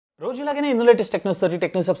రోజులాగానే ఇందులో latest టెక్నూస్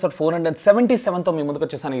టెక్నూస్ episode 477 తో మీ ముందుకు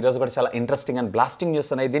వచ్చేసాను. ఈ రోజు కూడా చాలా ఇంట్రెస్టింగ్ అండ్ బ్లాస్టింగ్ న్యూస్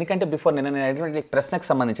ఉన్నాయి. దీనికంటే బిఫోర్ నేను అడిగినటువంటి ప్రశ్నకు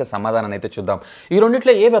సంబంధించిన సమాధానం అయితే చూద్దాం. ఈ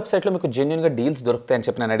రెండిట్లో ఏ వెబ్సైట్లో మీకు జెన్యూన్గా డీల్స్ దొరుకుతాయని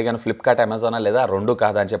చెప్పి నేను అడిగాను. ఫ్లిప్కార్ట్, అమెజాన్ లేదా రెండు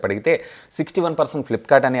కాదా అని చెప్పి అడిగితే 61%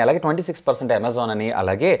 ఫ్లిప్కార్ట్ అని, అలాగే 26% అమెజాన్ అని,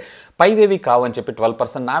 అలాగే పైవేవి కావు అని చెప్పి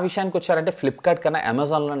 12%. నా విషయానికి వచ్చారంటే ఫ్లిప్కార్ట్ కన్నా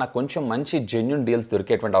అమెజాన్లో నాకు కొంచెం మంచి జెన్యూన్ డీల్స్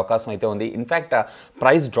దొరికేటువంటి అవకాశం అయితే ఉంది. ఇన్ఫ్యాక్ట్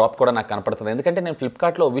ప్రైస్ డ్రాప్ కూడా నాకు కనపడుతుంది. ఎందుకంటే నేను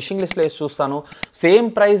ఫ్లిప్కార్ట్లో విషింగ్ లిస్ట్లో వేసి చూస్తాను, సేమ్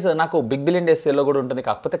ప్రైస్ నాకు బిగ్ బిలియన్ డేస్ సేల్లో కూడా ఉంటుంది,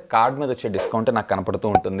 కాకపోతే కార్డ్ మీద వచ్చే డిస్కౌంట్ నాకు కనపడుతూ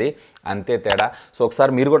ఉంటుంది, అంతే తేడా. సో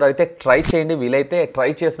ఒకసారి మీరు కూడా అయితే ట్రై చేయండి, వీలైతే ట్రై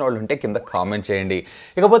చేసిన వాళ్ళు ఉంటే కింద కామెంట్ చేయండి.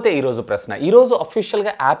 ఇకపోతే ఈరోజు ప్రశ్న, ఈరోజు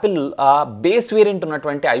అఫీషియల్గా యాపిల్ బేస్ వేరియంట్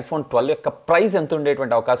ఉన్నటువంటి ఐఫోన్ 12 యొక్క ప్రైస్ ఎంత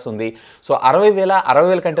ఉండేటువంటి అవకాశం ఉంది? సో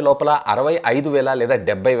 60,000 కంటే లోపల, 65,000 లేదా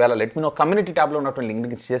 70,000? లెట్ మీ నో కమ్యూనిటీ ట్యాబ్లో ఉన్నటువంటి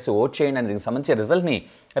లింక్ చేసి ఓట్ చేయండి. అని దీనికి సంబంధించిన రిజల్ట్ని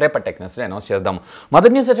రేపటి టెక్నూస్లో అనౌన్స్ చేద్దాం.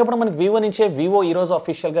 మొదటి న్యూస్ వచ్చేప్పుడు మనకి వివో నుంచే. వివో ఈరోజు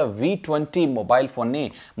అఫీషియల్గా V20 మొబైల్ ఫోన్ని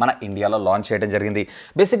మన ఇండియాలో లాంచ్ చేయడం జరిగింది.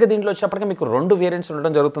 బేసిక్గా దీంట్లో వచ్చేప్పటికీ మీకు రెండు వేరియంట్స్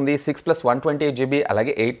ఉండడం జరుగుతుంది, 6+128GB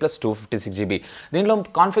అలాగే 8+256GB. దీంట్లో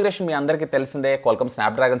కాన్ఫిగరేషన్ మీ అందరికీ తెలిసిందే, Qualcomm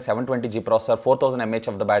Snapdragon 720G processor, 4000 mAh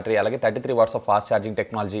of the battery, అలాగే 33 watts of fast charging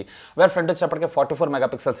technology. Wear front వచ్చేప్పటికి 44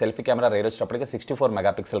 మెగాపిక్సెల్ సెల్ఫీ కెమెరా, రేర్ వచ్చేప్పటికి 64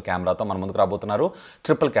 మెగాపిక్సెల్ కెమెరాతో మన ముందుకు రాబోతున్నారు,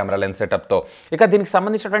 ట్రిపుల్ కెమెరా లెన్స్ సెటప్తో. ఇక దీనికి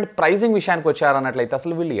సంబంధించినటువంటి ప్రైజింగ్ విషయానికి వచ్చారన్నట్లయితే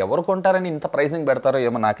అసలు వీళ్ళు ఎవరు కొంటారని ఇంత ప్రైజింగ్ పెడతారో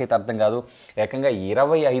ఏమో నాకైతే అర్థం కాదు. ఏకంగా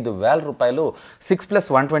 25,000 రూపాయలు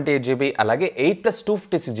 6+128GB అలాగే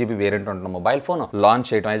 8+256GB వేరియంట్ ఉంటున్న మొబైల్ ఫోన్ లాంచ్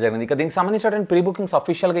చేయడం జరిగింది. ఇక దీనికి సంబంధించినటువంటి ప్రీ బుకింగ్స్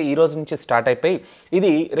అఫీషియల్గా ఈ రోజు నుంచి స్టార్ట్ అయిపోయి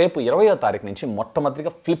ఇది రేపు 20వ తారీఖు నుంచి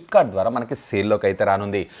మొట్టమొదటిగా ఫ్లిప్కార్ట్ ద్వారా మనకి సేల్లోకి అయితే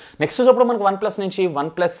రానుంది. నెక్స్ట్ చూప్పుడు మనకి వన్ప్లస్ నుంచి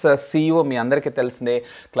వన్ప్లస్ CEO మీ అందరికీ తెలిసిందే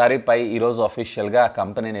క్లారిఫై ఈరోజు అఫీషియల్గా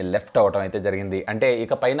కంపెనీని లెఫ్ట్ అవ్వడం అయితే జరిగింది. అంటే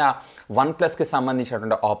ఇక పైన వన్ప్లస్కి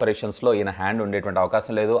సంబంధించినటువంటి ఆపరేషన్స్లో ఈయన హ్యాండ్ ఉండేటువంటి అవకాశం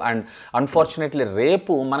లేదు. అండ్ అన్ఫార్చునేట్లీ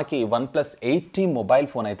రేపు మనకి వన్ప్లస్ 80 మొబైల్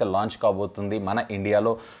ఫోన్ అయితే లాంచ్ కాబోతుంది మన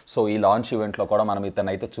ఇండియాలో. సో ఈ లాంచ్ ఈవెంట్లో కూడా మనం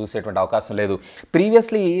ఇతనైతే చూసేటువంటి అవకాశం లేదు.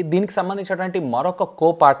 ప్రీవియస్లీ దీనికి సంబంధించినటువంటి మరొక కో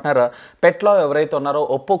పార్ట్నర్ పెట్లో ఎవరైతే ఉన్నారో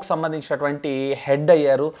ఒప్పోకి సంబంధించినటువంటి హెడ్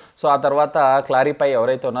అయ్యారు. సో ఆ తర్వాత క్లారిఫై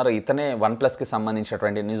ఎవరైతే ఉన్నారో ఇతనే వన్ప్లస్కి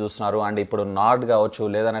సంబంధించినటువంటి చూస్తున్నారు. అండ్ ఇప్పుడు నార్డ్ కావచ్చు,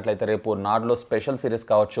 లేదన్నట్లయితే రేపు నార్డ్లో స్పెషల్ సిరీస్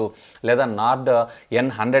కావచ్చు, లేదా నార్డ్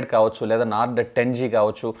N100 కావచ్చు, లేదా నార్డ్ 10G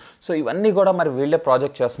కావచ్చు. సో ఇవన్నీ కూడా మరి వీళ్ళే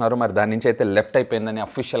ప్రాజెక్ట్ చేస్తున్నారు. మరి దాని నుంచి అయితే లెఫ్ట్ అయిపోయిందని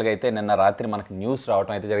అఫీషియల్గా అయితే నిన్న రాత్రి మనకి న్యూస్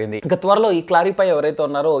రావడం అయితే జరిగింది. ఇంకా త్వరలో ఈ క్లారిఫై ఎవరైతే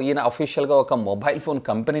ఉన్నారో ఈయన అఫీషియల్గా ఒక మొబైల్ ఫోన్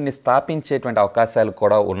కంపెనీని స్థాపించేటువంటి అవకాశాలు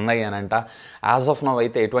కూడా ఉన్నాయి అని అంట. యాజ్ ఆఫ్ నౌ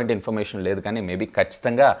అయితే ఎటువంటి ఇన్ఫర్మేషన్ లేదు, కానీ మేబీ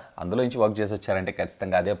ఖచ్చితంగా అందులో నుంచి వర్క్ చేసి వచ్చారంటే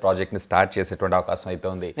ఖచ్చితంగా అదే ప్రాజెక్ట్ని స్టార్ట్ చేసేటువంటి అవకాశం అయితే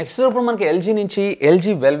ఉంది. నెక్స్ట్ ఇప్పుడు మనకి ఎల్జీ నుంచి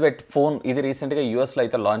ఎల్జీ వెల్వెట్ ఫోన్, ఇది రీసెంట్గా యూఎస్లో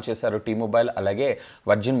అయితే లాంచ్ చేశారు. T-Mobile అలాగే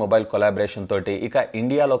వర్జిన్ మొబైల్ కొలాబరేషన్ తోటి. ఇక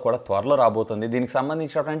ఇండియాలో కూడా త్వరలో రాబోతుంది. దీనికి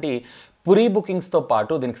సంబంధించినటువంటి ప్రీ బుకింగ్స్తో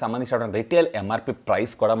పాటు దీనికి సంబంధించిన రిటైల్ ఎంఆర్పి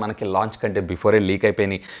ప్రైస్ కూడా మనకి లాంచ్ కంటే బిఫోరే లీక్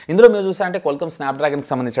అయిపోయినాయి. ఇందులో మీరు చూసారంటే క్వాల్కమ్ స్నాప్డ్రాగన్కి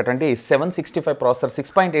సంబంధించినటువంటి 765 ప్రాసెసర్,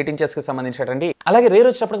 6.8 ఇంచెస్కి సంబంధించినటువంటి, అలాగే రేర్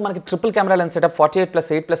వచ్చేటప్పటికి మనకి triple camera lens setup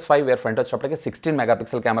 48+8+5 wear front వచ్చేటప్పటికి 16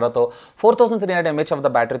 మెగాపిక్సెల్ కెమెరాతో 4300 mAh ఆఫ్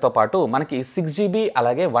ద బ్యాటరీతో పాటు మనకి 6GB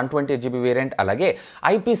అలాగే 128GB వేరియంట్, అలాగే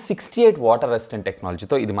IP68 వాటర్ రెసిస్టెంట్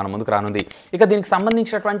టెక్నాలజీతో ఇది మన ముందుకు రానుంది. ఇక దీనికి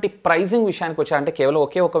సంబంధించినటువంటి ప్రైజింగ్ విషయానికి వచ్చారంటే కేవలం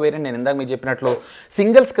ఒకే ఒక వేరియంట్, నేను ఇందాక మీరు చెప్పినట్లు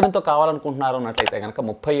సింగిల్ స్క్రీన్తో కావాలనుకుంటున్నారు అన్నట్లయితే కనుక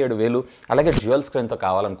 37,000, అలాగే డ్యూయల్ స్క్రీన్తో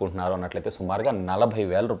కావాలనుకుంటున్నారు అన్నట్లయితే సుమారుగా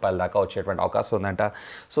 40,000 రూపాయల దాకా వచ్చేటువంటి అవకాశం ఉందంట.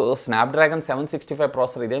 సో స్నాప్డ్రాగన్ 765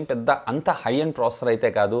 ప్రాసెసర్ ఇదేం పెద్ద అంత హై అండ్ ప్రాసెసర్ అయితే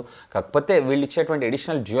కాదు, కాకపోతే వీళ్ళు ఇచ్చేటువంటి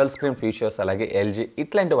అడిషనల్ డ్యూయల్ స్క్రీన్ ఫీచర్స్ అలాగే ఎల్జీ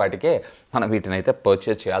ఇట్లాంటి వాటికే మనం వీటిని అయితే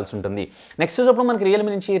పర్చేస్ చేయాల్సి ఉంటుంది. నెక్స్ట్ చూసినప్పుడు మనకి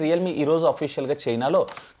రియల్మీ నుంచి రియల్మీ ఈరోజు అఫీషియల్గా చైనాలో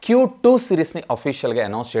Q2 సిరీస్ని అఫీషియల్గా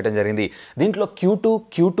అనౌన్స్ చేయడం జరిగింది. దీంట్లో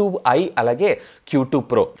Q2i అలాగే Q2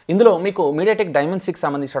 Pro. ఇందులో మీకు మీడియాటెక్ డైమండ్ 6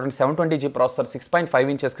 సంబంధించినటువంటి 720G ప్రాసెసర్, 6.5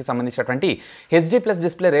 ఇంచెస్కి సంబంధించినటువంటి HD+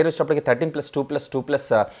 డిస్ప్లే, రేర్ వచ్చేటప్పటికి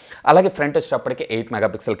 13+2+2+, అలాగే ఫ్రంట్ వచ్చేటప్పటికి 8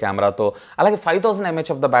 మెగాపిక్సెల్ కెమెరాతో, అలాగే 5000 mAh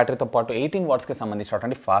ఆఫ్ ద బ్యాటరీతో పాటు 18 వాట్స్కి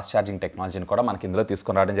సంబంధించినటువంటి ఫాస్ట్ ఛార్జింగ్ టెక్నాలజీని కూడా మనకి ఇందులో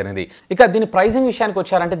తీసుకొని రావడం జరిగింది. ఇక దీని ప్రైజింగ్ విషయానికి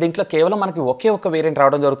వచ్చారంటే దీంట్లో కేవలం మనకి ఒకే ఒక వేరియంట్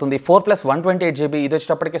రావడం జరుగుతుంది, 4+128GB. ఇది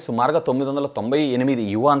వచ్చేటప్పటికి సుమారుగా 998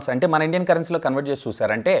 యువాన్స్, అంటే మన ఇండియన్ కరెన్సీలో కన్వర్ట్ చేసి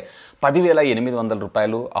చూసారంటే 10,800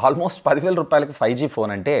 రూపాయలు, ఆల్మోస్ట్ 10,000 రూపాయలకి 5G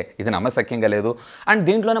ఫోన్ అంటే ఇది నమ్మశక్యంగా లేదు. అండ్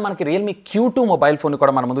దీంట్లోనే మనకి రియల్మీ Q2 మొబైల్ ఫోన్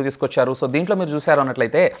కూడా మన ముందు తీసుకొచ్చారు. సో దీంట్లో మీరు చూసారు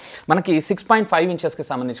అన్నట్లయితే మనకి 6.5 ఇంచెస్కి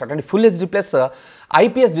సంబంధించినటువంటి ఫుల్ HD+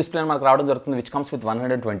 IPS డిస్ప్లే మనకు రావడం జరుగుతుంది, which comes with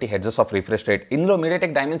 120 Hz of refresh rate. Rate. ఇందులో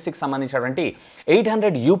మీడియాటెక్ డైమెన్సిటీకి సంబంధించినటువంటి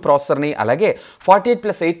 800U ప్రాసెసర్ని అలాగే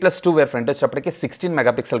 48+8+2 వేర్ ఫ్రంట్ వచ్చేటప్పటికి 16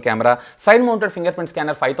 megapixel camera, side mounted finger print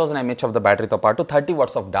scanner, 5000 mAh of the బ్యాటరీతో పాటు 30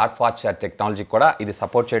 watts of dot fast charge technology కూడా ఇది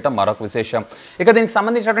సపోర్ట్ చేయడం మరొక విశేషం. ఇక దీనికి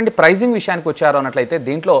సంబంధించినటువంటి ప్రైజింగ్ విషయానికి వచ్చారు అన్నట్లయితే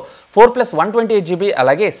దీంట్లో 4+128GB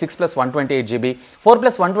అలాగే 6+128GB.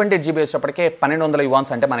 4+128GB వచ్చేటప్పటికే 1200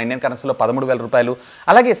 యువాన్స్ అంటే మన ఇండియన్ కరెన్సీలో 13,000 రూపాయలు.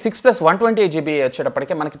 అలాగే 6+128GB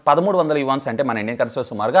వచ్చేటప్పటికే మనకి 1300 యువాన్స్ అంటే మన ఇండియన్ కరెన్సీలో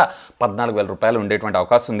సుమారుగా 14,000 రూపాయలు ఉండేటువంటి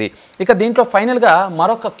అవకాశం ఉంది. ఇక దీంట్లో ఫైనల్గా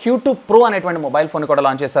మరొక Q2 Pro అనేటువంటి మొబైల్ ఫోన్ కూడా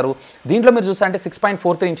లాంచ్ చేశారు. దీంట్లో మీరు చూసారంటే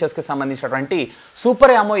 6.43 ఇంచెస్కి సంబంధించినటువంటి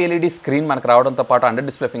సూపర్ AMO LED స్క్రీన్ మనకు రావడంతో పాటు under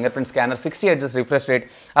display finger print scanner, 60 Hz refresh rate,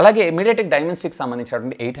 అలాగే మీడియాటెక్ డైమెన్సిటీకి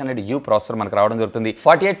సంబంధించినటువంటి 800U ప్రాసెసర్ మనకు రావడం జరుగుతుంది.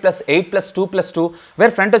 48+8+2+2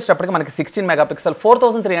 వేర్ ఫ్రంట్ వచ్చేటప్పటికి మనకి 16 మెగాపిక్సెల్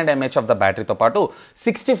 4300 mAh ఆఫ్ ద బ్యాటరీతో పాటు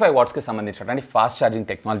 65 wattsకి సంబంధించినటువంటి ఫాస్ట్ ఛార్జింగ్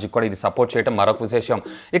టెక్నాలజీ కూడా ఇది సపోర్ట్ చేయడం మరొక విశేషం.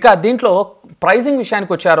 ఇక దీంట్లో ప్రైజింగ్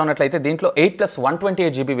విషయానికి వచ్చారు అన్నట్లయితే దీంట్లో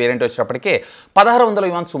 8+128GB వేరియంట్ వచ్చేటప్పటికే 1600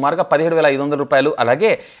 యువాన్ సుమారుగా 17,500 రూపాయలు.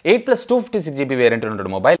 అలాగే 8+256GB వేరియంట్ ఉన్న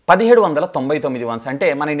మొబైల్ 1799 యువాన్స్ అంటే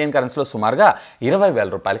మన ఇండియన్ కరెన్సీలో సుమారుగా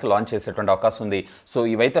 20,000 రూపాయలకి లాంచ్ చేసేటువంటి అవకాశం ఉంది. సో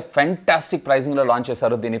ఇవైతే ఫెంటాస్టిక్ ప్రైజింగ్లో లాంచ్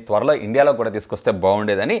చేశారు. దీన్ని త్వరలో ఇండియాలో కూడా తీసుకొస్తే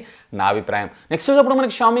బాగుండేదని నా అభిప్రాయం. నెక్స్ట్ చూసినప్పుడు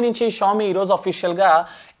మనకి షామీ నుంచి ఈరోజు అఫీషియల్గా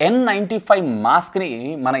N95 మాస్క్ని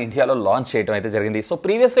మన ఇండియాలో లాంచ్ చేయడం అయితే జరిగింది. సో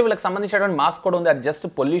ప్రీవియస్లీ వీళ్ళకి సంబంధించినటువంటి మాస్క్ కూడా ఉంది, అది జస్ట్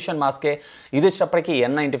పొల్యూషన్ మాస్కే. ఇది వచ్చేటప్పటికి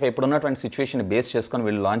N95 ఇప్పుడు ఉన్నటువంటి సిచ్యువేషన్ బేస్ చేసుకొని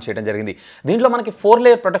వీళ్ళు లాంచ్ చేయడం జరిగింది. దీంట్లో మనకి 4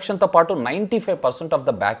 లేయర్ ప్రొటెక్షన్తో పాటు 95% ఆఫ్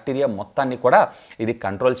ద బ్యాక్టీరియా మొత్తాన్ని కూడా ఇది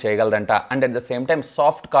control చేయగలదంట. And at the same time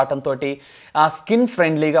soft cotton తోటి స్కిన్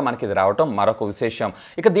ఫ్రెండ్లీగా మనకి ఇది రావడం మరొక విశేషం.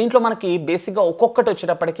 ఇక దీంట్లో మనకి బేసిక్గా ఒక్కొక్కటి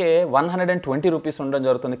వచ్చేటప్పటికే 120 రూపీస్ ఉండడం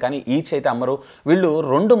జరుగుతుంది, కానీ ఈచ్ అయితే అమ్మరు. వీళ్ళు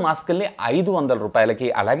 2 మాస్కుల్ని 500 రూపాయలకి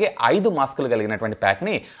అలాగే 5 మాస్కులు కలిగినటువంటి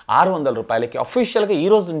ప్యాక్ని 600 రూపాయలకి అఫీషియల్గా ఈ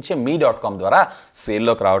రోజు నుంచే me.com ద్వారా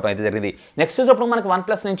సేల్లోకి రావడం అయితే జరిగింది. నెక్స్ట్ చూసినప్పుడు మనకి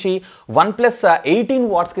OnePlus నుంచి OnePlus 18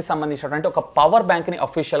 వాట్స్కి సంబంధించినటువంటి ఒక పవర్ బ్యాంక్ని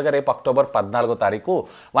అఫీషియల్గా రేపు అక్టోబర్ 14వ తారీఖు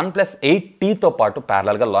OnePlus 8Tతో పాటు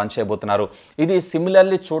ప్యారలల్గా లాంచ్ చేయబోతున్నారు. ఇది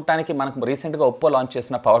సిమిలర్లీ చూడటానికి మనకు రీసెంట్గా ఒప్పో లాంచ్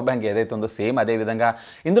చేసిన పవర్ బ్యాంక్ ఏదైతే ఉందో సేమ్ అదే విధంగా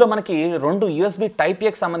ఇందులో మనకి 2 USB Type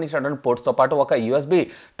Aకి సంబంధించినటువంటి పోర్ట్స్తో పాటు ఒక USB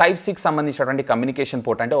Type Cకి సంబంధించినటువంటి కమ్యూనికేషన్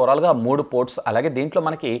పోర్ట్ అంటే ఓవరాల్గా 3 పోర్ట్స్, అలాగే దీంట్లో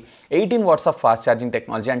మనకి 18 watts of fast charging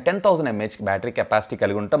technology and 10,000 mAh battery capacity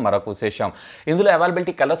కలిగి ఉండటం మరొక విశేషం. ఇందులో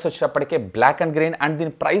availability colours వచ్చేటప్పటికే black and green and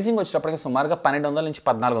దీని ప్రైజింగ్ వచ్చేటప్పటికి సుమారుగా 1200 నుంచి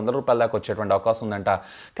 1400 రూపాయల దాకా వచ్చేటువంటి అవకాశం ఉందంట.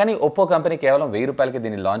 కానీ ఒప్పో కంపెనీ కేవలం 1000 రూపాయలకి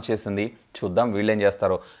దీన్ని లాంచ్ చేసింది. చూద్దాం వీళ్ళు ఏం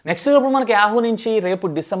చేస్తారు. నెక్స్ట్ ఇప్పుడు మనకి యాహూ నుంచి రేపు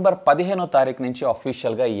డిసెంబర్ 15వ తారీఖు నుంచి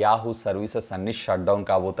అఫీషియల్గా యాహూ సర్వీసెస్ అన్ని షట్ డౌన్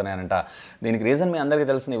కాబోతున్నాయంట. దీనికి రీజన్ మీ అందరికీ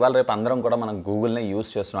తెలిసింది, ఇవాళ రేపు అందరం కూడా మనం గూగుల్నే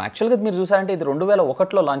యూస్ చేస్తున్నాం. యాక్చువల్గా మీరు చూసారంటే ఇది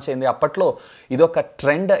 2001లో లాంచ్ అయింది. అప్పట్లో ఇది ఒక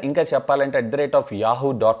ట్రెండ్, ఇంకా చెప్పాలంటే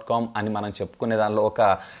 @yahoo.com అని మనం చెప్పుకునే దానిలో ఒక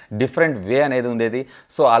డిఫరెంట్ వే అనేది ఉండేది.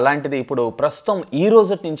 సో అలాంటిది ఇప్పుడు ప్రస్తుతం ఈ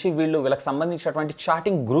రోజు నుంచి వీళ్ళకి సంబంధించినటువంటి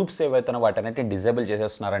చాటింగ్ గ్రూప్స్ ఏవైతే వాటన్నిటిని డిజేబుల్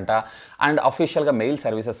చేసేస్తున్నారంట. అండ్ అఫీషియల్గా మెయిల్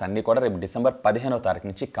సర్వీసెస్ అన్ని కూడా రేపు డిసెంబర్ 15వ తారీఖు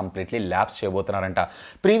నుంచి కంప్లీట్లీ ల్యాబ్స్ చేయబోతున్నారంట.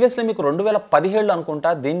 ప్రీవియస్లీ మీకు 2017 అనుకుంటా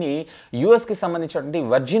దీన్ని యూఎస్కి సంబంధించినటువంటి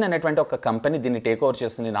వర్జిన్ అనేటువంటి ఒక కంపెనీ దీన్ని టేక్ ఓవర్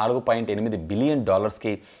చేస్తుంది $4.8 బిలియన్.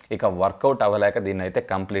 ఇక వర్కౌట్ అవ్వలేక దీన్ని అయితే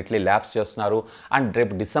కంప్లీట్లీ ల్యాబ్స్ చేస్తున్నారు. అండ్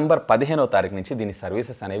రేపు డిసెంబర్ 15వ తారీఖు నుంచి దీని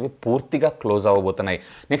సర్వీసెస్ అనేవి పూర్తిగా క్లోజ్ అవ్వబోతున్నాయి.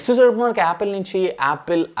 నెక్స్ట్ మనకి యాపిల్ నుంచి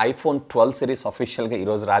యాపిల్ iPhone 12 సిరీస్ అఫీషియల్గా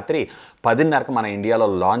ఈరోజు రాత్రి 10:30కి మన ఇండియాలో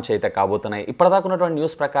లాంచ్ అయితే కాబోతున్నాయి. ఇప్పటిదాకా ఉన్నటువంటి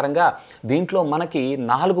న్యూస్ ప్రకారంగా దీంట్లో మనకి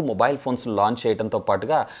 4 మొబైల్ ఫోన్స్ లాంచ్ చేయడంతో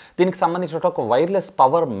పాటుగా దీనికి సంబంధించిన ఒక వైర్లెస్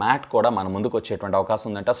పవర్ మ్యాట్ కూడా మన ముందుకు వచ్చేటువంటి అవకాశం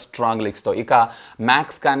ఉందంట స్ట్రాంగ్ లీక్స్తో. ఇక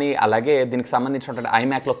మ్యాక్స్ కానీ అలాగే దీనికి సంబంధించినటువంటి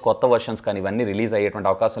ఐమ్యాక్లో కొత్త వర్షన్స్ కానీ ఇవన్నీ రిలీజ్ అయ్యేటువంటి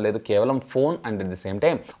అవకాశం లేదు. కేవలం phone and at the same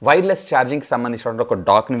time wireless ఛార్జింగ్కి సంబంధించినటువంటి ఒక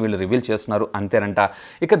డాక్ని వీళ్ళు రివీల్ చేస్తున్నారు అంతేనంట.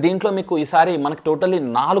 ఇక దీంట్లో మీకు ఈసారి మనకి totally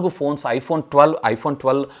 4 phones iPhone 12, iPhone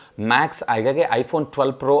 12 Max, అలాగే iPhone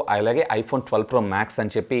 12 Pro, అలాగే iPhone 12 Pro Max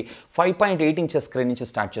అని చెప్పి 5.8 ఇంచెస్ స్క్రీన్ నుంచి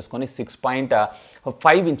స్టార్ట్ చేసుకొని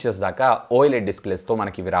 6.5 ఇంచెస్ దాకా OLED డిస్ప్లేస్తో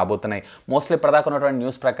మనకి ఇవి రాబోతున్నాయి. మోస్ట్లీ ప్రధాన ఉన్నటువంటి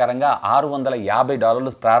న్యూస్ ప్రకారంగా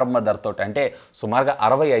 $650 ప్రారంభ ధరతో అంటే సుమారుగా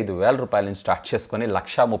 65,000 రూపాయల నుంచి స్టార్ట్ చేసుకొని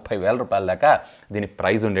 130,000 రూపాయల దాకా దీని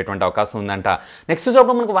ప్రైస్ ఉండేటువంటి అవకాశం ఉందంట. నెక్స్ట్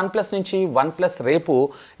చూడడం మనకు OnePlus నుంచి OnePlus రేపు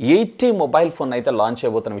 80 మొబైల్ ఫోన్ అయితే లాంచ్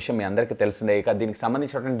చేయబోతున్న విషయం మీ అందరికీ తెలిసిందే. ఇక దీనికి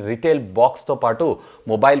సంబంధించినటువంటి రిటైల్ బాక్స్తో పాటు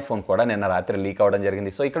మొబైల్ ఫోన్ కూడా నిన్న రాత్రి లీక్ అవ్వడం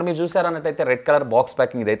జరిగింది. సో ఇక్కడ మీరు చూసారన్నట్టయితే రెడ్ కలర్ బాక్స్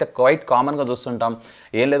ప్యాకింగ్ ఇదైతే క్వైట్ కామన్గా చూస్తుంటాం.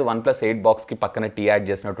 ఏం లేదు OnePlus 8 బాక్స్కి పక్కన టీ యాడ్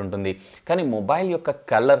చేసినట్టు ఉంటుంది. కానీ మొబైల్ యొక్క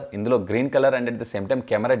కలర్ ఇందులో green colour and at the same time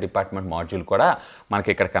camera department module కూడా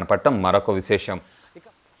మనకి ఇక్కడ కనపడటం మరొక విశేషం.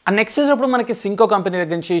 నెక్స్ట్ వచ్చేటప్పుడు మనకి సింకో కంపెనీ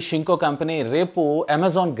దగ్గర నుంచి షింకో కంపెనీ రేపు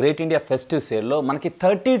అమెజాన్ గ్రేట్ ఇండియా ఫెస్టివ్ సేల్లో మనకి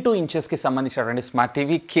 32 ఇంచెస్కి సంబంధించినటువంటి స్మార్ట్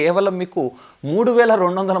టీవీ కేవలం మీకు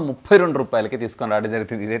 3,232 రూపాయలకి తీసుకొని రావడం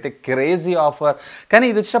జరుగుతుంది. ఇదైతే క్రేజీ ఆఫర్. కానీ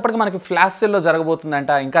ఇది వచ్చేటప్పటికి మనకి ఫ్లాష్ సేల్లో జరగబోతుందంట.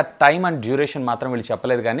 ఇంకా టైం అండ్ డ్యూరేషన్ మాత్రం వీళ్ళు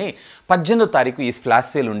చెప్పలేదు, కానీ 18వ తారీఖు ఈ ఫ్లాష్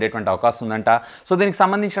సేల్ ఉండేటువంటి అవకాశం ఉందంట. సో దీనికి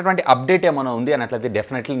సంబంధించినటువంటి అప్డేట్ ఏమైనా ఉంది అన్నట్లయితే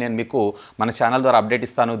డెఫినెట్లీ నేను మీకు మన ఛానల్ ద్వారా అప్డేట్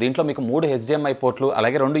ఇస్తాను. దీంట్లో మీకు 3 HDMI పోర్ట్లు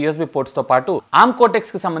అలాగే 2 USB పోర్ట్స్తో పాటు ఆర్మ్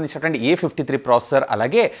కోర్టెక్స్కి సంబంధించినటువంటి A53 ప్రాసెసర్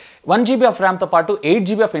అలాగే 1 GB ఆఫ్ ర్యామ్తో పాటు 8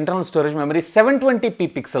 GB of internal storage memory 720p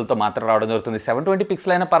పిక్సెల్తో మాత్రం రావడం జరుగుతుంది. 720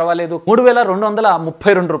 పిక్సెల్ అయినా పర్వాలేదు,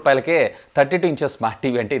 3,232 రూపాయలకే 32 ఇంచెస్ స్మార్ట్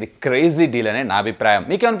టీవీ అంటే ఇది క్రేజీ డీల్ అనే నా అభిప్రాయం.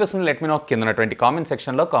 మీకేమనిపిస్తుంది? లెట్ మీ నో కింద ఉన్నటువంటి కామెంట్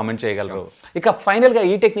సెక్షన్లో కామెంట్ చేయగలరు. ఇక ఫైనల్గా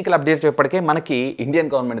ఈ టెక్నికల్ అప్డేట్ చెప్పటికే మనకి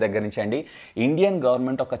ఇండియన్ గవర్నమెంట్ దగ్గర నుంచి అండి, ఇండియన్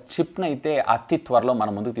గవర్నమెంట్ ఒక చిప్ని అయితే అతి త్వరలో మన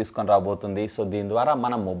ముందుకు తీసుకొని రాబోతుంది. సో దీని ద్వారా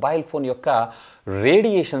మన మొబైల్ ఫోన్ యొక్క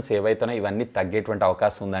రేడియేషన్స్ ఏవైతున్నాయో ఇవన్నీ తగ్గేటువంటి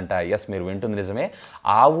అవకాశం ఉందంట. ఎస్, మీరు వింటుంది నిజమే.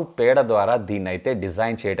 ఆవు పేడ ద్వారా దీన్ని అయితే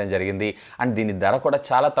డిజైన్ చేయడం జరిగింది. అండ్ దీని ధర కూడా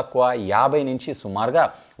చాలా తక్కువ, 50 నుంచి సుమారుగా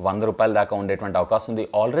 100 రూపాయల దాకా ఉండేటువంటి అవకాశం ఉంది.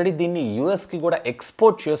 ఆల్రెడీ దీన్ని యూఎస్కి కూడా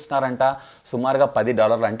ఎక్స్పోర్ట్ చేస్తున్నారంట. సుమారుగా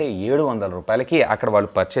 $10 అంటే 700 రూపాయలకి అక్కడ వాళ్ళు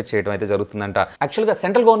పర్చేజ్ చేయడం అయితే జరుగుతుందంట. యాక్చువల్గా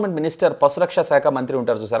సెంట్రల్ గవర్నమెంట్ మినిస్టర్ పశురక్ష శాఖ మంత్రి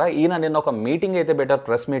ఉంటారు చూసారా, ఈయన నిన్న ఒక మీటింగ్ అయితే పెట్టారు,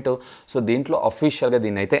 ప్రెస్ మీట్. సో దీంట్లో అఫీషియల్గా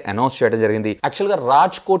దీన్ని అయితే అనౌన్స్ చేయడం జరిగింది. యాక్చువల్గా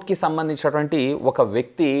రాజ్కోట్కి సంబంధించినటువంటి ఒక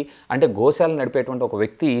వ్యక్తి, అంటే గోశాలను నడిపేటువంటి ఒక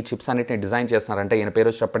వ్యక్తి ఈ చిప్స్ అన్నిటిని డిజైన్ చేస్తున్నారంటే, ఈయన పేరు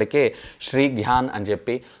వచ్చేటప్పటికే శ్రీ జ్ఞాన్ అని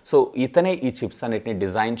చెప్పి. సో ఇతనే ఈ చిప్స్ అన్నిటిని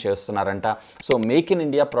డిజైన్ చేస్తున్నారంట. సో మేక్ ఇన్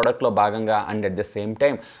ఇండియా ప్రోడక్ట్లో భాగంగా and at the same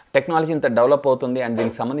time technology ఇంత డెవలప్ అవుతుంది అండ్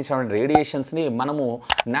దీనికి సంబంధించిన రేడియేషన్స్ని మనము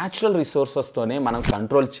న్యాచురల్ రిసోర్సెస్తోనే మనం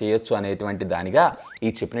కంట్రోల్ చేయొచ్చు అనేటువంటి దానిగా ఈ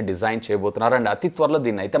చిప్ని డిజైన్ చేయబోతున్నారు. అండ్ అతి త్వరలో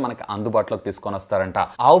దీన్ని అయితే మనకి అందుబాటులోకి తీసుకొని వస్తారంట.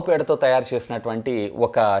 ఆవు పేడతో తయారు చేసినటువంటి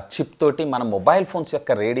ఒక చిప్ తోటి మన మొబైల్ ఫోన్స్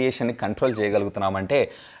యొక్క రేడియేషన్ని కంట్రోల్ చేయగలుగుతున్నామంటే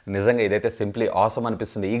నిజంగా ఇదైతే సింప్లీ ఆసమ్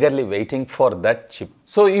అనిపిస్తుంది. Eagerly waiting for that chip.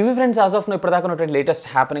 So ఇవి ఫ్రెండ్స్ యాజ్ ఆఫ్ ఇప్పటిదాకా ఉన్నటువంటి latest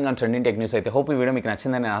happening and trending tech news అయితే. హోప్ ఈ వీడియో మీకు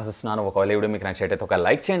నచ్చిందని నేను ఆశిస్తున్నాను. ఒకవేళ ఈ వీడియో మీకు నచ్చినట్లయితే ఒక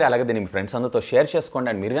లైక్ చేయండి, అలాగే దీన్ని మీ ఫ్రెండ్స్ అందరితో షేర్ చేసుకోండి.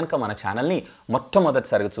 అండ్ మీరు కనుక మన ఛానల్ని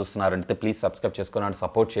మొట్టమొదటిసారిగా చూస్తున్నారంటే ప్లీజ్ సబ్స్క్రైబ్ చేసుకుని అండ్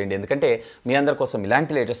సపోర్ట్ చేయండి. ఎందుకంటే మీ అందరి కోసం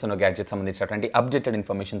ఇలాంటి లేటెస్ట్ గ్యాడ్జెట్ సంబంధించినటువంటి అప్డేటెడ్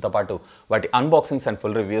ఇన్ఫర్మేషన్తో పాటు వాటి అన్బాక్సింగ్స్ అండ్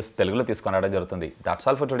ఫుల్ రివ్యూస్ తెలుగులో తీసుకొని రావడం జరుగుతుంది. That's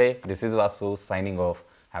all for today. This is Vasu signing off.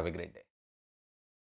 Have a great day.